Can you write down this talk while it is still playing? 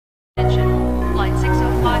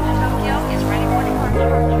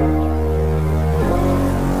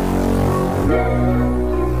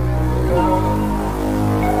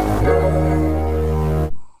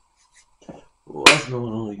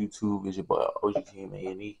YouTube? It's your boy Ogtmane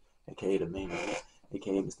A&E, aka the main man,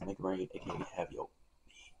 aka Mr. Make It Rain, aka Have Your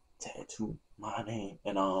Tattoo my name.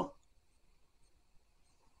 And I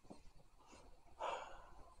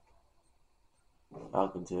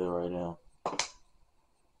can tell right now,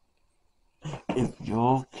 if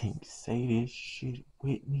y'all can say this shit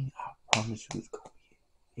with me, I promise you it's gonna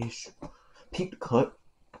be an issue. Peep the cut.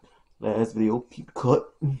 Last video, peep the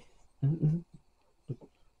cut.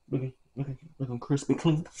 Looking crispy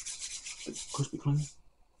clean. Crispy clean.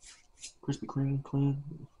 Crispy cream clean.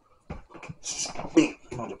 Big.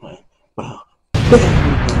 I'm just playing. But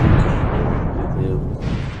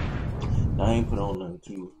now I ain't put on nothing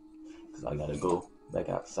too, cause I gotta go back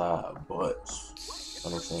outside. But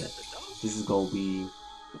I'm saying, this is gonna be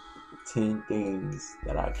 10 things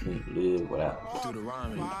that I can't live without.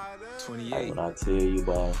 Like when I tell you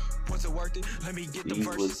about these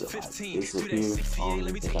was like disappear, I don't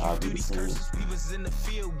even think I'll be the same. A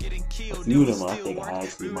few of them I think I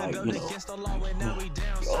actually might, you know.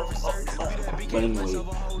 But anyway,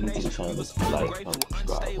 let me take time to like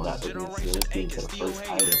when I do this, let's get into the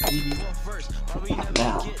first item.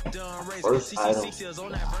 Now, first item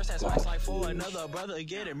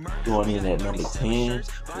going in at number 10,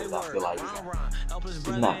 because I feel like it's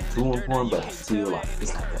not too important, but I feel like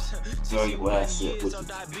it's like a very good asset, which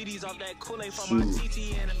is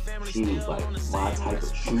shoes, like my type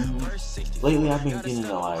of shoes. Lately I've been getting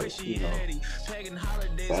into like, you know,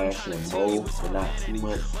 fashion mode, but not too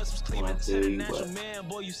much when I tell you, but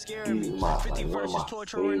these are my, like, one of my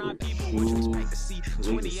favorite shoes, because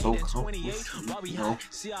they just so comfortable, you know.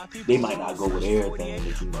 They might not go with everything,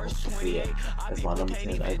 but you know, so yeah, that's my number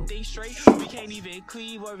 10 item.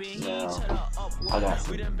 Now, I got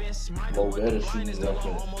some more better shoes that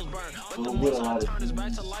can get a lot of things.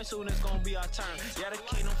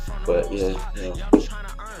 But yeah,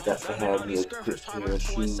 got to have me a good pair of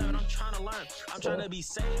shoes. These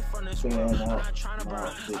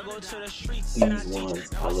ones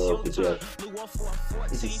I love to death.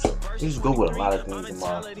 They just go with a lot of things in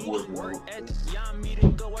my wardrobe.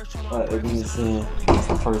 Alright, that being said, that's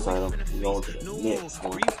the first item. We go to the next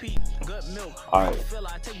one. Alright,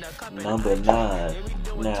 number 9.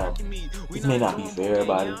 Now, this may not be for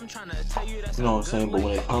everybody, you know what I'm saying, but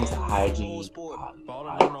when it comes to hygiene,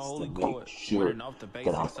 I like to make sure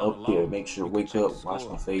that I'm up there, make sure wake up, wash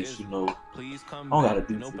my face, you know. I don't gotta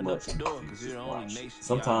do too much.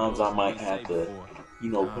 Sometimes I might have to, you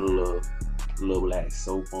know, put a little black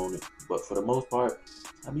soap on it, but for the most part,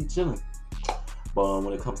 I be chilling. But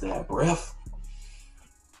when it comes to that breath,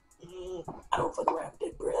 I don't fuck around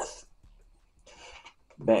with that breath.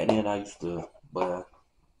 Back then I used to, but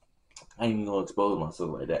I ain't even gonna expose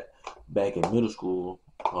myself like that. Back in middle school,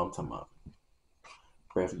 I'm talking about,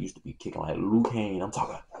 breath used to be kicking like Luke Kane. I'm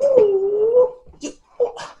talking,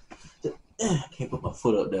 can't put my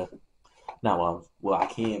foot up there. Now, well, I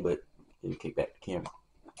can, but it'll kick back the camera.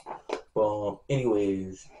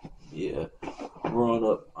 Anyways, yeah, growing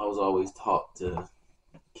up, I was always taught to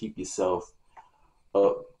keep yourself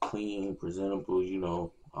up, clean, presentable, you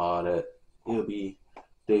know, all that. It'll be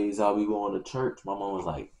days I'll be going to church. My mom was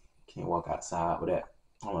like, can't walk outside with that.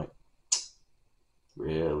 I'm like,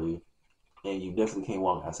 really? And you definitely can't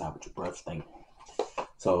walk outside with your breath stinking.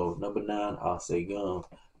 So number 9, I'll say gum,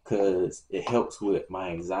 because it helps with my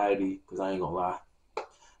anxiety, because I ain't gonna lie,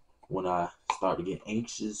 when I start to get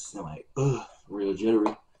anxious and like, real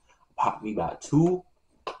jittery, pop me about 2,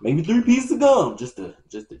 maybe 3 pieces of gum just to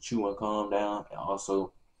chew and calm down. And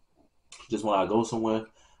also, just when I go somewhere,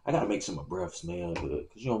 I gotta make sure my breath smell good,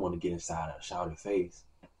 because you don't want to get inside a shouty face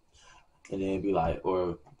and then be like,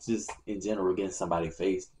 or just in general get in somebody's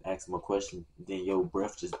face, ask them a question, then your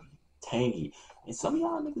breath just be tangy. And some of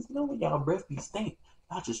y'all niggas know when y'all breath be stink.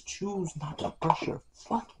 Y'all just choose not to brush your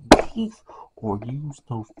fucking teeth or use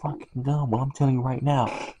no fucking gum. Well, I'm telling you right now,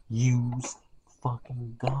 use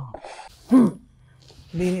fucking gum.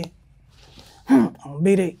 Beat it.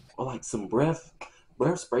 Beat it. Or like some breath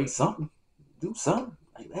spray, something. Do something.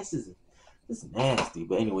 Like this is nasty.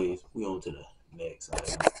 But anyways, we on to the next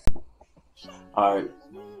item. Alright,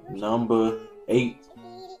 number 8.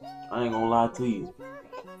 I ain't gonna lie to you.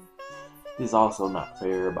 This is also not for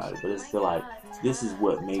everybody, but I just feel like this is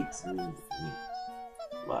what makes me.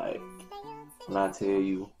 Like, when I tell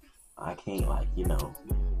you, I can't, like, you know,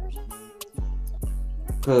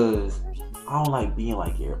 because I don't like being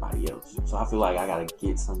like everybody else. So I feel like I gotta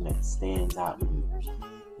get something that stands out to me.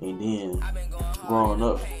 And then, growing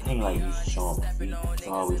up, I ain't like used to show on my feet.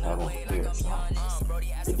 So I always have on a pair of socks.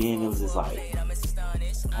 But then it was just like,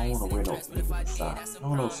 I don't want to wear no regular socks. I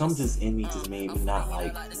don't know, something just in me just made me not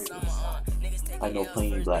like regular socks. like no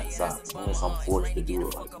plain black socks unless I'm forced to do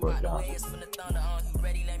it like work out.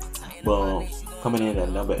 But coming in at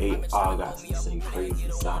number 8, I got to say crazy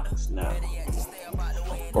socks now,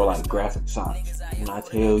 or like graphic socks. When I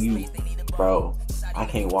tell you, bro, I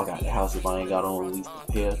can't walk out the house if I ain't got on at least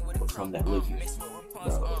a pair or something that look good.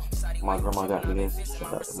 Bro, my grandma got me this.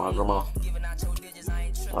 Shout out to my grandma.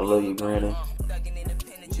 I love you, granny.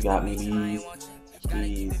 She got me these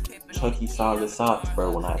chunky solid socks, bro.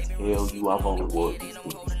 When I tell you I've only wore these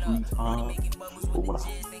things 3 times, but when I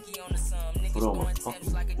put on a fucking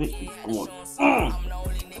fit, it's going,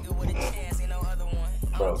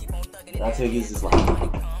 bro. When I tell you, it's just like I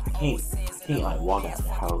can't like walk out the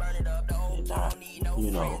house and not,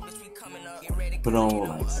 put on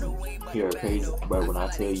like some pair of crazy. But when I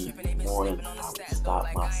tell you in the morning, I would stop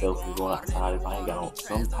myself from going outside if I ain't got on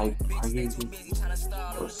some type of crazy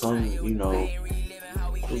or some,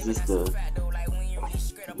 it's just the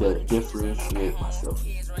differentiate myself.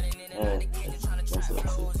 And that's it.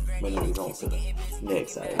 But anyways, on to the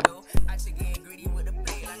next item.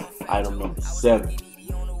 Item number 7.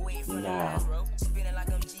 Now,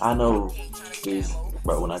 I know this,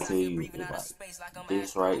 but when I tell you, it's like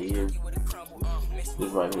this right here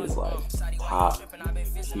is like top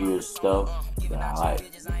tier stuff that I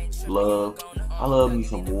like. I love me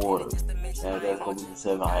some water. And that's gonna be the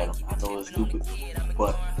 7th item. I know it's stupid,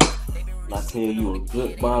 but when I tell you a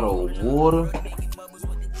good bottle of water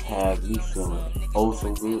have me feeling oh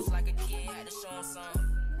so good.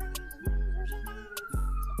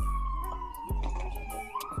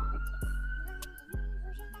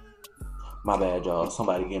 My bad, y'all.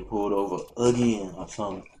 Somebody getting pulled over again or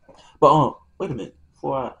something. But wait a minute.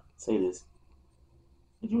 Before I say this,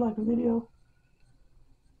 did you like the video?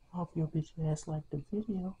 I hope your bitch ass liked the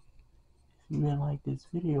video. If you didn't like this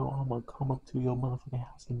video, I'm gonna come up to your motherfucking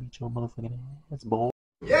house and beat your motherfucking ass, boy.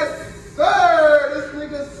 Yes, sir. This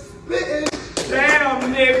nigga spitting. Damn,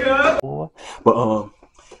 nigga. Boy. But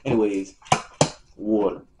anyways,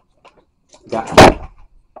 water. Got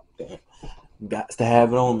to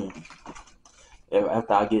have it on me.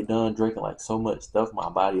 After I get done drinking like so much stuff, my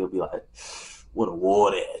body will be like, "What a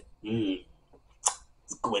water at? It's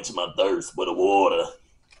quenching my thirst. What a water."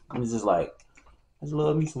 I'm just like, I just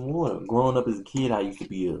love me some water. Growing up as a kid, I used to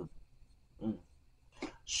be a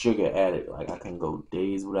sugar addict. Like I couldn't go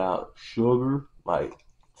days without sugar. Like,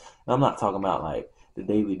 I'm not talking about like the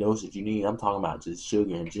daily dosage you need. I'm talking about just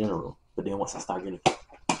sugar in general. But then once I start getting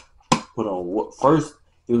put on, first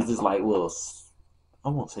it was just like little, I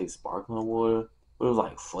won't say sparkling water, but it was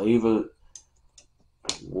like flavored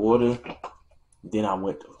water. Then I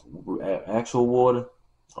went to actual water,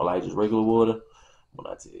 or like just regular water. When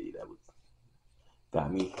I tell you that was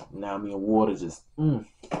got me, now me and water just But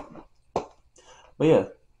yeah,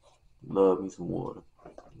 love me some water.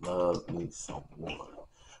 Love me some water.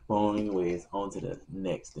 Well, anyways, on to the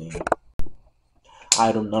next thing.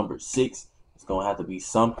 Item number 6 is gonna have to be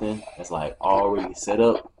something that's like already set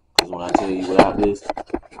up. Because when I tell you without this,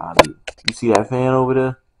 you see that fan over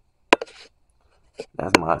there?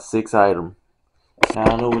 That's my 6th item. Now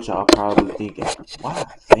I know what y'all probably thinking. Why a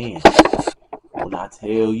fan? When I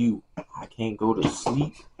tell you I can't go to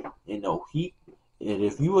sleep in no heat, and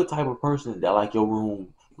if you a type of person that like your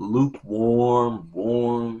room lukewarm,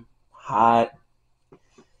 warm, hot,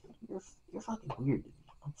 you're fucking weird.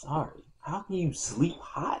 I'm sorry. How can you sleep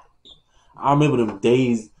hot? I remember them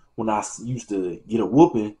days when I used to get a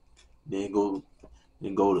whooping, then go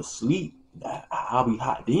to sleep. I'll be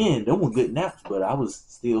hot then. Them were good naps, but I was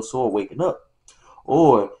still sore waking up.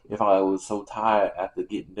 Or if I was so tired after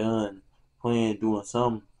getting done playing, doing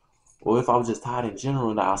something, or if I was just tired in general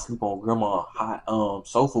and I'll sleep on grandma's hot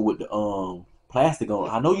sofa with the plastic on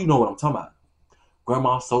it. I know you know what I'm talking about.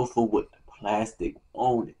 Grandma's sofa with the plastic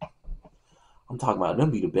on it. I'm talking about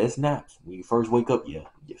them be the best naps. When you first wake up, your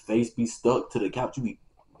face be stuck to the couch. You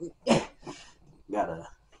gotta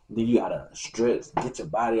stretch, get your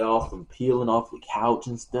body off from peeling off the couch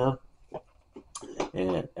and stuff.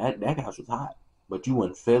 And that couch was hot, but you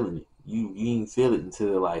wasn't feeling it. You didn't feel it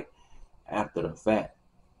until like after the fact.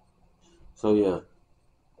 So yeah,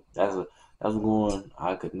 that's going.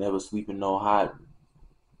 I could never sleep in no hot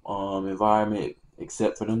environment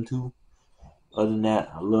except for them two. Other than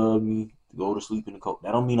that, I love me to go to sleep in the cold.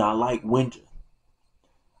 That don't mean I like winter.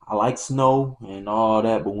 I like snow and all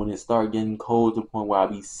that, but when it start getting cold to the point where I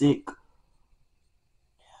be sick,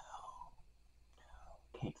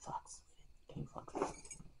 can't fox with it.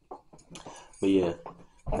 But yeah,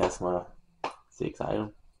 that's my 6th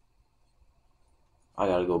item. I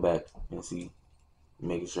gotta go back and see,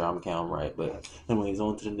 making sure I'm counting right. But anyways,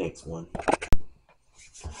 on to the next one.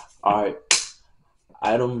 Alright,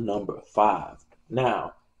 Item number 5.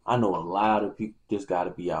 Now, I know a lot of people just got to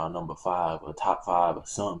be our number 5 or top 5 or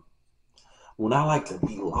something. When I like to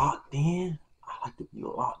be locked in,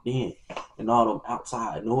 and all them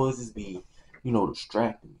outside noises be,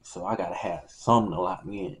 distracting me. So I gotta have something to lock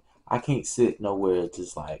me in. I can't sit nowhere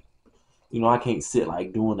just like, I can't sit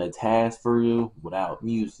like doing a task for real without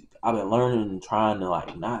music. I've been learning and trying to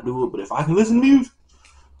like not do it, but if I can listen to music,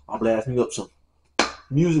 I'll blast me up some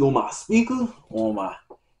music on my speaker, on my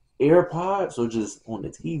AirPods, or just on the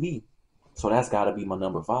TV. So that's gotta be my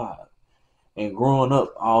number 5. And growing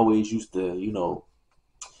up, I always used to,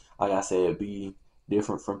 like I said, be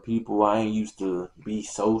different from people. I ain't used to be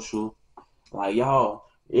social. Like y'all,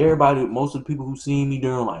 everybody, most of the people who seen me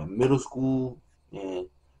during like middle school and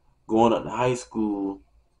going up to high school,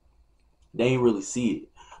 they ain't really see it.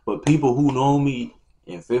 But people who know me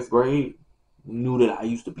in 5th grade knew that I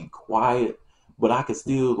used to be quiet, but I could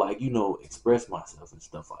still express myself and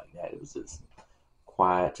stuff like that. It was just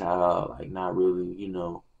quiet child, like not really,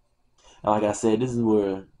 And like I said, this is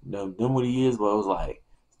where them were the years where I was like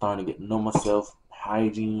starting to get to know myself,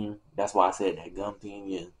 hygiene. That's why I said that gum thing.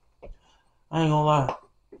 Yeah, I ain't gonna lie.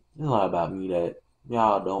 There's a lot about me that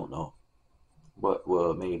y'all don't know. But,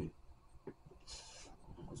 well, maybe.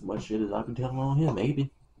 As much shit as I can tell on here,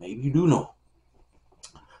 maybe. Maybe you do know.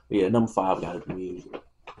 But yeah, number 5 gotta be music.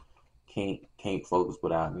 Can't focus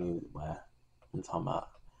without music, man. I'm talking about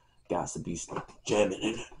got to be jamming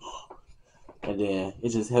in it. And then it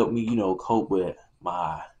just helped me, cope with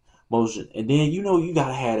my emotion. And then, you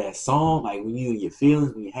gotta have that song, like when you in your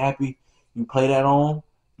feelings, when you're happy, you play that on,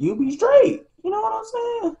 you'll be straight. You know what I'm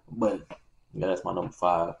saying? But yeah, that's my number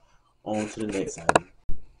 5. On to the next item.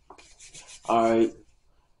 Alright.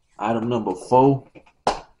 Item number 4.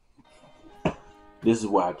 This is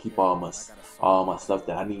where I keep all my stuff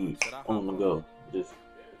that I need on the go. Just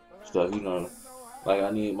stuff, like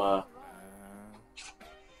I need my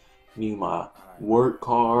work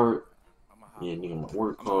card. Yeah, need my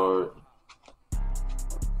work card.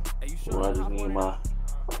 Or I just need my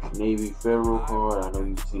Navy Federal card. I know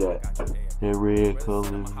you see that red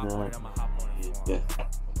color. Yeah,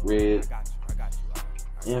 red.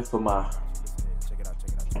 And for my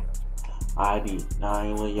ID. Now I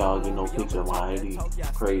ain't letting y'all get no picture of my ID.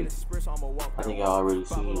 Crazy. I think y'all already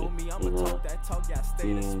seen it in the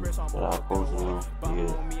thing that I posted on.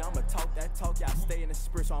 Yeah.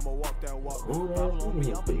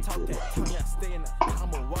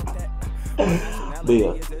 But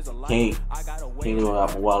yeah, can't go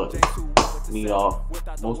out my wallet. Need all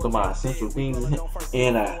most of my essential things in it,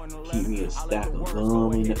 and I keep me a stack of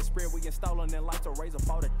gum in it.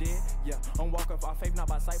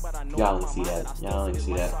 Y'all didn't see that.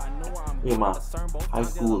 Yeah, my high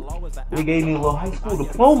school. They gave me a little high school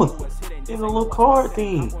diploma and a little card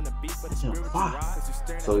thing. That's in 5.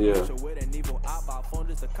 So yeah,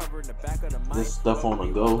 this stuff on the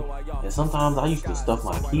go. And sometimes I used to stuff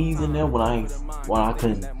my keys in there when I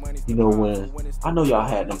couldn't. When I know y'all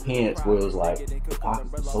had them pants where it was like the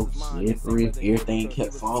pockets were so slippery, everything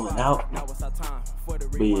kept falling out.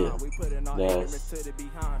 But yeah,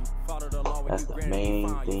 that's the main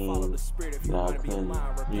thing that I couldn't,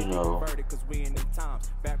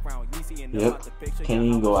 Yep, can't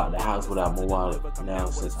even go out the house without my wallet now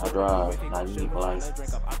since I drive and I need my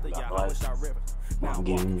license. Got my license. I'm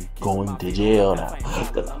going to jail now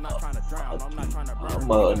because I'm a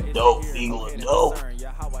adult, legal adult.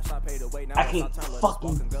 I can't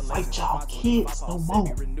fucking fight y'all kids no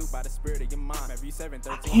more.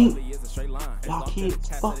 I can't. Y'all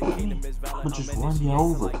kids fuck with me. I'ma just run you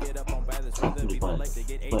over.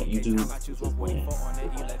 But you do just win.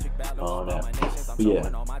 All that. But yeah,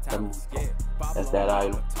 that's that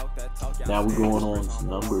item. Now we're going on to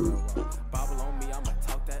number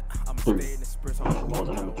 3.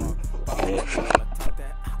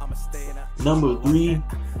 Number 3,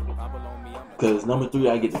 because number 3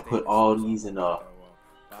 I get to put all these in a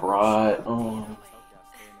broad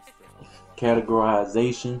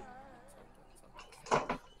categorization.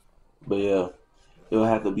 But yeah, it'll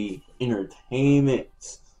have to be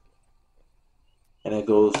entertainment, and it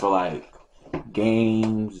goes for like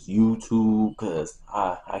games, YouTube, because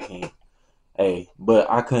I can't. But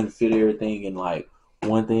I couldn't fit everything in like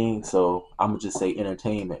one thing, so I'm gonna just say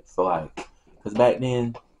entertainment for like, because back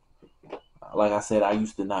then, like I said, I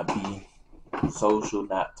used to not be social,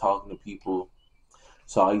 not talking to people,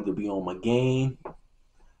 so I either be on my game,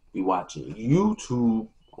 be watching YouTube,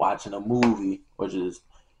 watching a movie, or just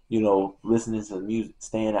listening to music,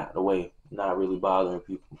 staying out of the way, not really bothering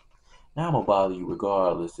people. Now I'm gonna bother you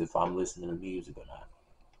regardless if I'm listening to music or not.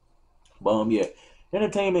 But yeah,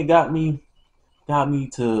 entertainment got me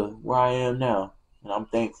to where I am now. and I'm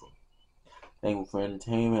thankful. Thankful for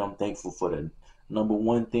entertainment. I'm thankful for the number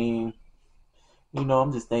one thing. You know,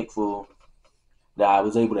 I'm just thankful that I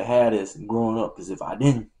was able to have this growing up, because if I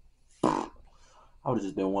didn't, I would have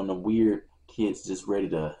just been one of them weird kids just ready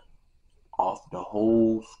to off the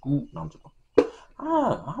whole scoop. And I'm just,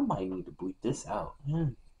 I might need to bleep this out.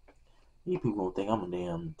 Man. These people gonna think I'm a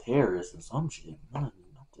damn terrorist or some shit. I'm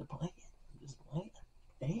just playing. I'm just playing.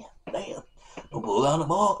 Damn. Don't pull out the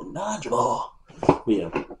ball and dodge the ball. But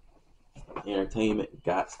yeah, entertainment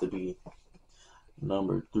got to be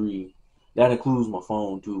number 3. That includes my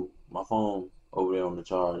phone too. My phone over there on the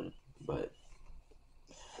charger. But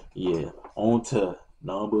yeah, on to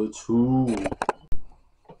number 2.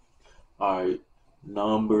 Alright,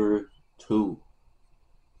 number 2.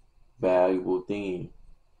 Valuable thing.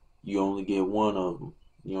 You only get one of them.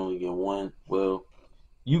 You only get one. Well,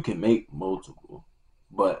 you can make multiple,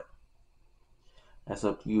 but that's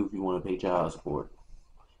up to you if you want to pay child support.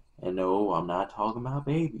 And no, I'm not talking about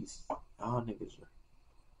babies. Y'all niggas are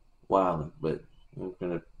wilding, but I'm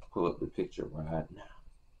gonna pull up the picture right now.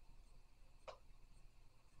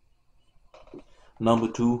 Number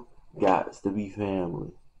 2 got to be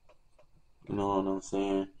family. You know what I'm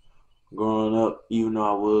saying? Growing up, even though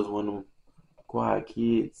I was one of them quiet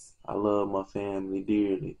kids, I love my family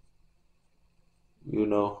dearly. You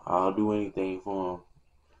know, I'll do anything for them.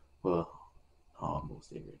 Well,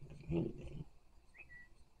 almost anything.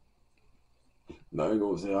 I ain't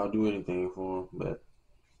gonna say I'll do anything for them, but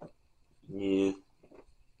yeah.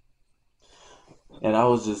 And I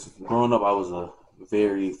was just, growing up, I was a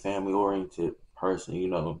very family-oriented person, you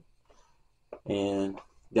know. And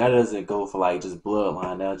that doesn't go for like just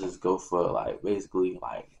bloodline. That just go for like basically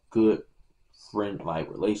like good friend like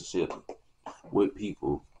relationship with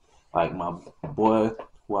people. Like my boy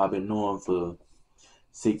who I've been knowing for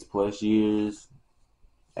 6+ years,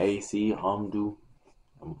 AC Hamdu,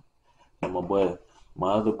 and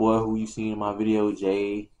my other boy who you seen in my video,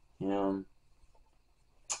 Jay, him,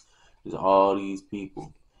 just all these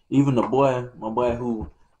people. Even my boy who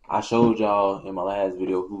I showed y'all in my last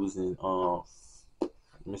video, who was in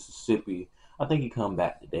Mississippi. I think he come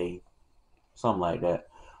back today, something like that.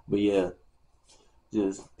 But yeah,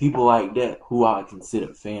 just people like that who I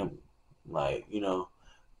consider family. Like, you know,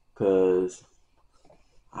 cause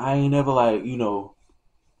I ain't never like, you know,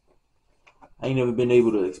 I ain't never been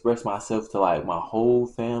able to express myself to like my whole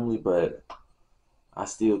family, but I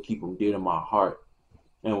still keep them dear to my heart.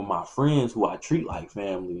 And with my friends who I treat like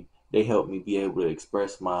family, they help me be able to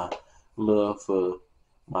express my love for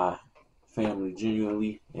my family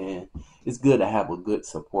genuinely. And it's good to have a good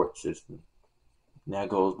support system. And that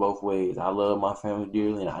goes both ways. I love my family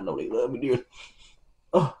dearly, and I know they love me dearly.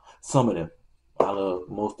 Some of them. I love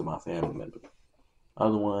most of my family members.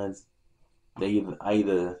 Other ones, I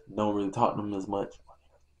either don't really talk to them as much,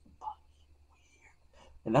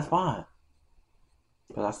 and that's fine,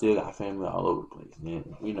 because I still got family all over the place.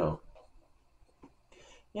 And you know,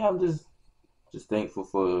 yeah, I'm just thankful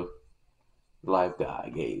for the life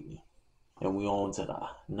God gave me. And we on to the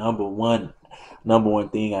number one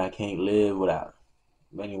thing I can't live without.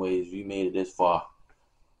 But anyways, if you made it this far,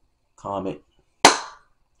 comment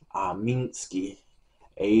Aminski,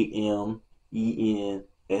 AMENSKI,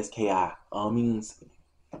 Aminski.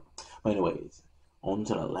 But anyways, on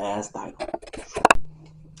to the last item.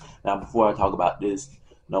 Now, before I talk about this,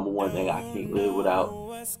 number one thing I can't live without,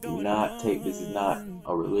 this is not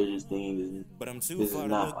a religious thing. This is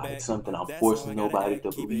not like something I'm forcing nobody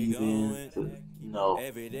to believe in. No,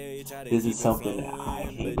 this is something that I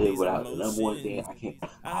can't live without. The number one thing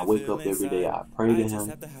I wake up every day, I pray to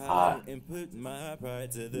Him, I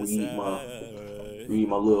read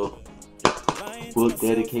my little book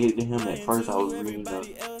dedicated to Him. At first I was reading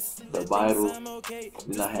the Bible,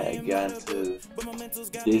 then I had gotten to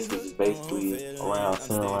this, which is basically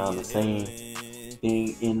centered around the same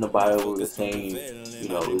thing in the Bible, the same, you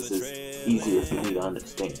know, it's just easier for me to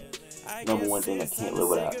understand. Number one thing I can't live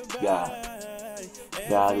without, God.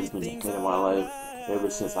 God has been the head of my life ever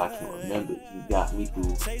since I can remember. He got me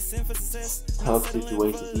through tough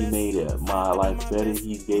situations. He made my life better.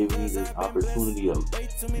 He gave me this opportunity of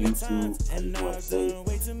YouTube. I just want to say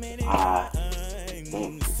I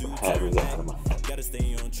thank you for having God in my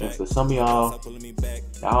life. And for some of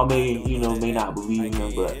y'all may not believe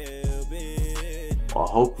Him, but or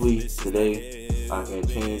hopefully today I can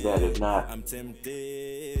change that. If not,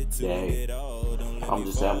 dang, I'm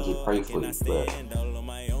just pray for you. But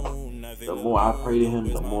the more I pray to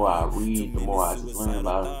Him, the more I read, the more I just learn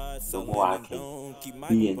about Him, the more I can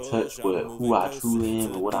be in touch with who I truly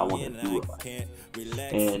am and what I want to do with life.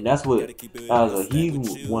 And that's one of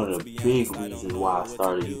the big reasons why I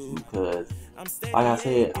started YouTube, because like I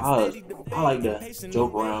said, I like to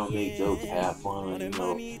joke around, make jokes, have fun, you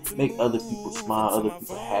know, make other people smile, other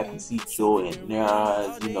people happy, see joy in their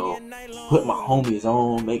eyes, you know, put my homies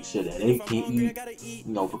on, make sure that they can eat,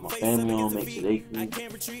 you know, put my family on, make sure they can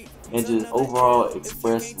eat, and just overall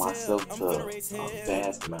express myself to a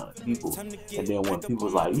vast amount of people. And then when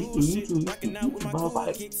people's like, YouTube, I was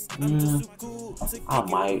like, I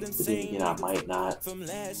might, but then again, I might not.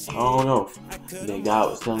 I don't know. And then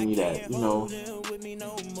God was telling me that, you know,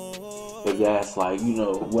 if that's like, you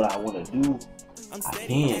know, what I want to do, I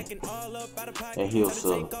can. And he'll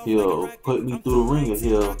put me through the ringer.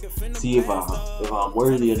 He'll see if I'm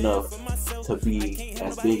worthy enough to be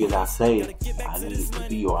as big as I say I need to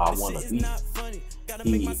be or I want to be.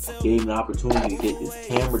 He gave me an opportunity to get this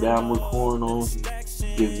camera that I'm recording on.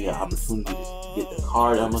 He gave me an opportunity to get the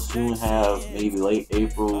car that I'm gonna soon have, maybe late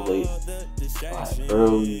April,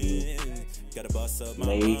 early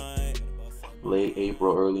May, late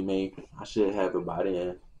April, early May. I should have it by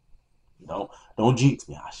then. Don't jinx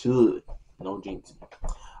me. I should. Don't jinx me.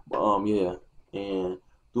 But yeah. And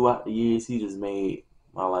throughout the years, he just made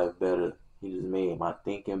my life better. He just made my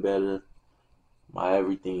thinking better, my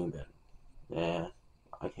everything better. Man,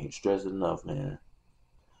 I can't stress it enough, man.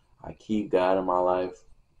 I keep God in my life,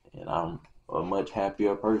 and I'm a much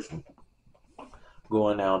happier person.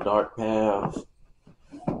 Going down dark paths,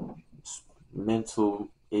 mental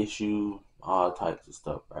issues, all types of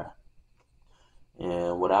stuff, bro.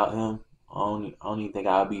 And without him, I don't even think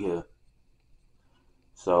I'll be here.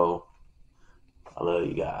 So, I love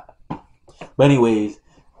you, God. But anyways,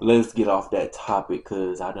 let's get off that topic,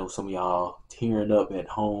 because I know some of y'all tearing up at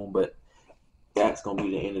home, but that's going to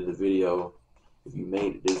be the end of the video. If you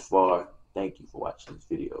made it this far, thank you for watching this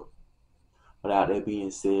video. Without that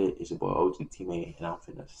being said, it's your boy Ogtmane, and I'm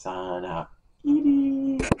finna sign out.